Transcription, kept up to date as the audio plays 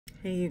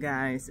Hey you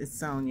guys, it's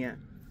Sonia.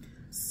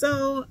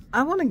 So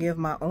I want to give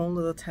my own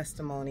little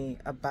testimony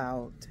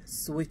about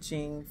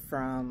switching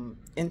from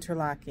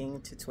interlocking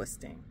to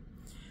twisting.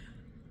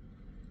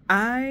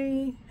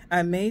 I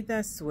made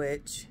that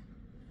switch,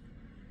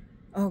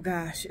 oh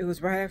gosh, it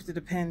was right after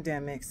the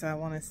pandemic, so I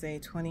want to say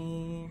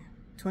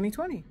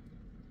 2020.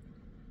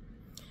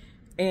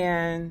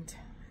 And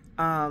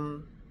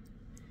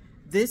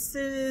this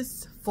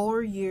is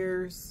 4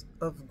 years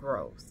of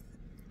growth.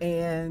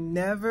 And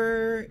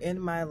never in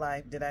my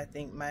life did I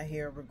think my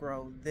hair would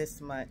grow this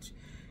much.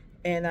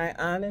 And I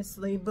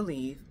honestly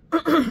believe,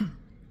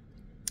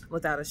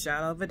 without a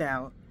shadow of a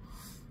doubt,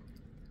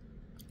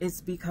 it's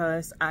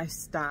because I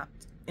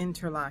stopped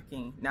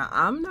interlocking. Now,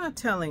 I'm not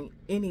telling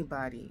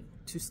anybody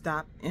to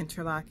stop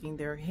interlocking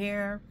their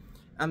hair.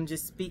 I'm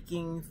just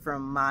speaking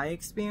from my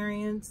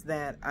experience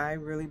that I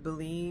really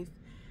believe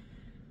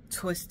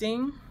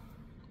twisting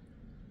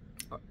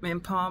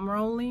and palm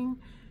rolling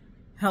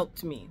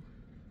helped me.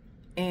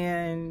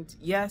 And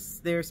yes,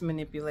 there's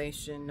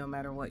manipulation no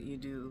matter what you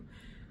do,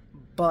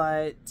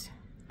 but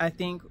I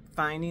think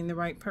finding the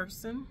right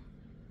person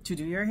to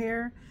do your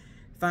hair,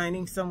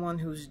 finding someone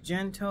who's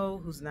gentle,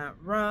 who's not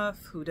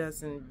rough, who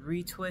doesn't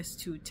retwist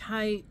too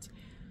tight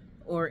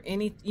or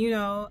any,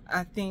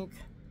 I think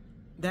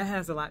that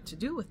has a lot to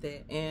do with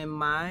it. And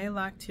my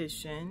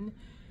loctician,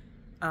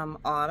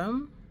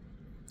 Autumn,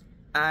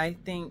 I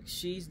think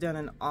she's done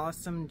an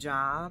awesome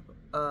job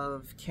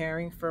of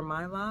caring for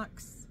my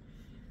locks.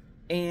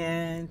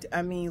 And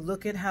I mean,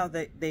 look at how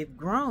they've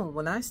grown.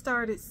 When I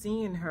started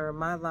seeing her,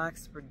 my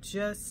locks were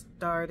just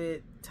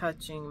started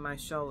touching my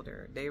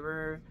shoulder. They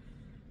were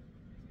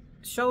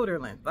shoulder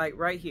length, like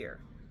right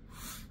here.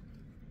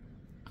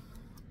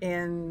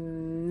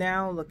 And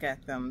now look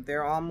at them.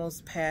 They're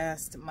almost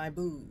past my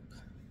boob.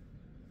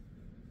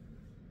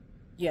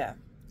 Yeah.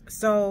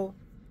 So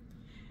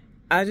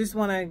I just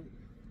want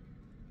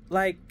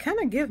to kind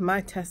of give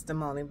my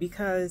testimony,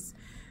 because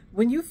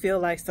when you feel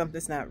like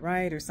something's not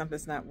right or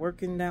something's not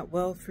working that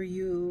well for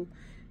you,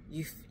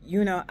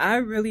 I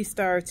really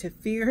started to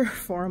fear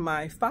for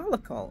my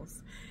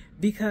follicles,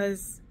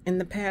 because in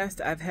the past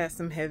I've had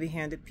some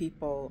heavy-handed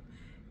people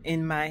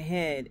in my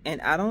head, and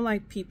I don't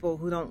like people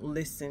who don't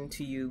listen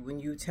to you when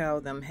you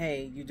tell them,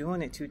 hey, you're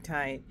doing it too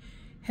tight.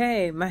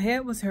 Hey, my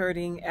head was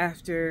hurting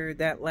after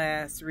that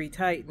last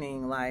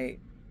retightening. Like,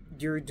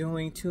 you're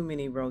doing too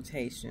many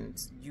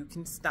rotations. You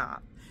can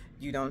stop.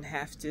 You don't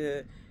have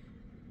to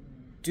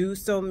do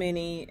so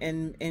many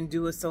and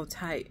do it so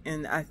tight.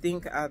 And I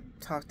think I've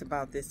talked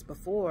about this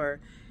before.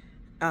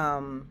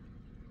 When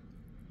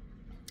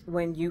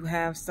you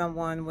have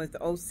someone with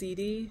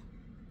OCD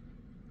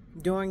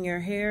doing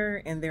your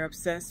hair and they're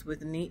obsessed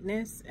with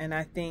neatness, and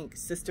I think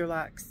Sister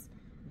Locks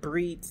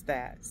breeds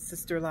that.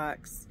 Sister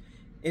Locks,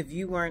 if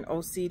you weren't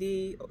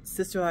OCD,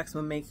 Sister Locks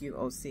will make you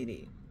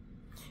OCD,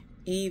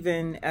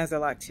 even as a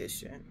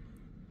loctician.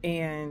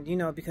 And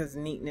because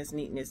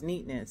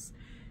neatness.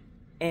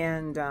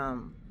 And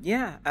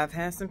yeah, I've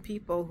had some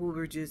people who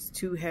were just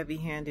too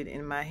heavy-handed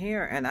in my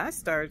hair, and I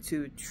started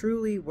to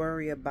truly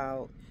worry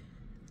about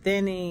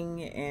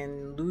thinning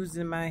and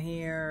losing my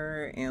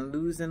hair and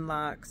losing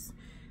locks.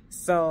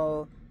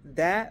 So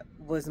that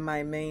was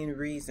my main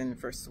reason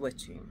for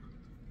switching.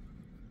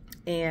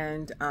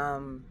 And I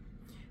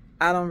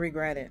don't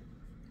regret it.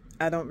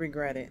 I don't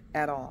regret it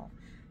at all.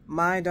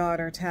 My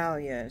daughter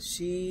Talia,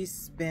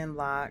 she's been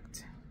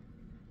locked,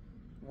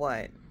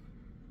 what?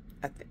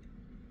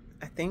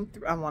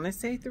 I want to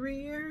say 3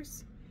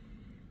 years,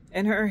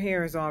 and her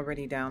hair is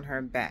already down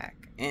her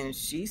back, and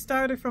she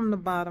started from the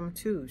bottom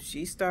too.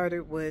 She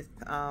started with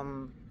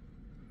some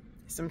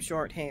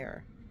short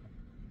hair,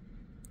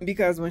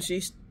 because when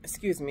she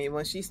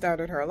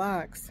started her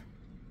locks,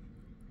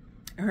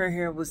 her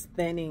hair was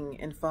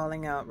thinning and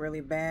falling out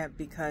really bad,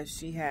 because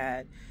she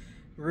had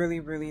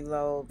really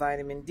low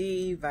vitamin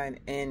D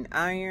and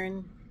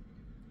iron.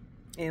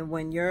 And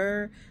when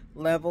your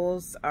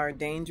levels are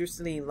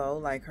dangerously low,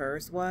 like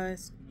hers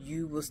was,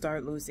 you will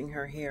start losing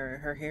her hair.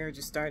 Her hair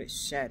just started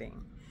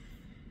shedding.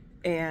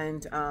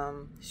 And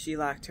she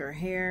locked her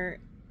hair,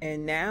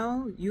 and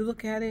now you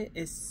look at it,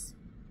 it's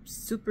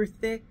super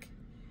thick,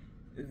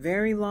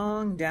 very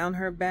long down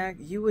her back.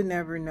 You would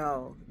never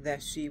know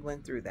that she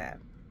went through that.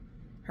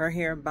 Her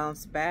hair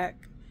bounced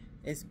back,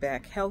 it's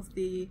back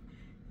healthy,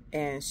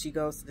 and she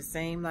goes to the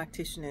same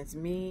loctician as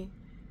me.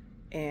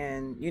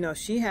 And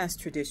she has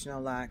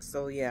traditional locks,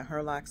 so yeah,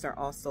 her locks are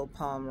also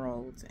palm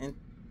rolled and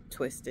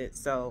twisted.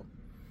 So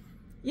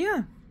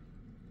yeah,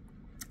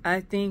 I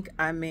think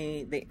I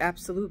made the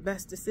absolute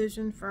best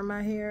decision for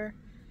my hair,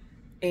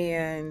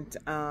 and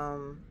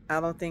I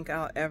don't think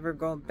I'll ever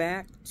go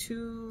back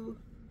to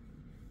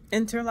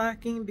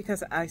interlocking,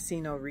 because I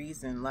see no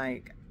reason.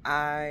 Like,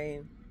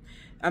 I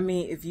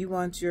mean, if you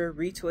want your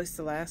retwist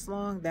to last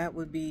long, that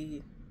would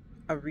be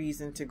a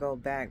reason to go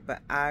back,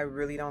 but I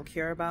really don't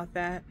care about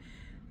that.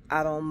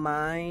 I don't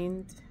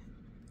mind,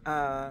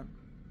 the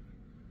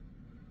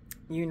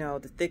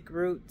thick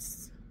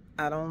roots.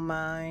 I don't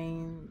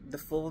mind the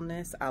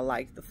fullness. I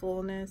like the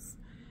fullness.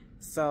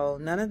 So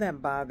none of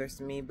that bothers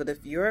me. But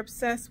if you're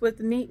obsessed with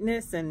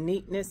neatness and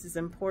neatness is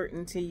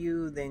important to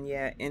you, then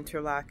yeah,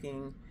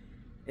 interlocking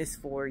is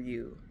for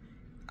you.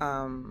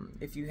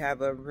 If you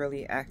have a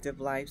really active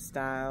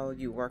lifestyle,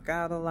 you work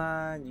out a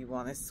lot, you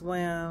want to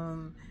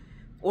swim,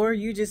 or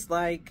you just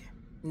like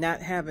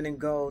not having a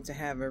goal to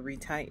have a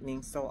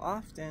retightening so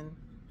often,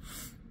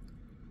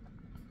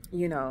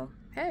 you know,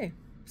 hey,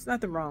 there's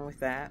nothing wrong with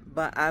that.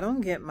 But I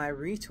don't get my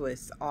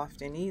retwists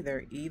often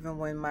either. Even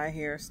when my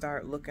hair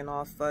start looking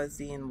all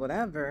fuzzy and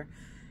whatever,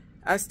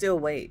 I still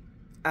wait.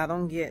 I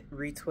don't get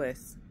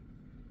retwists,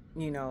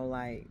 you know,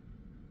 like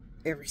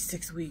every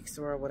 6 weeks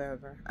or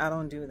whatever. I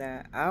don't do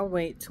that. I'll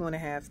wait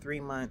 2.5, 3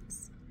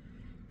 months.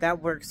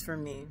 That works for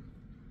me.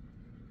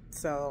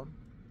 So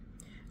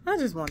I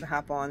just wanted to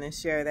hop on and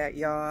share that,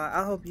 y'all.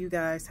 I hope you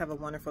guys have a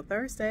wonderful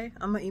Thursday.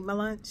 I'm gonna eat my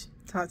lunch.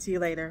 Talk to you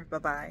later.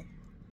 Bye-bye.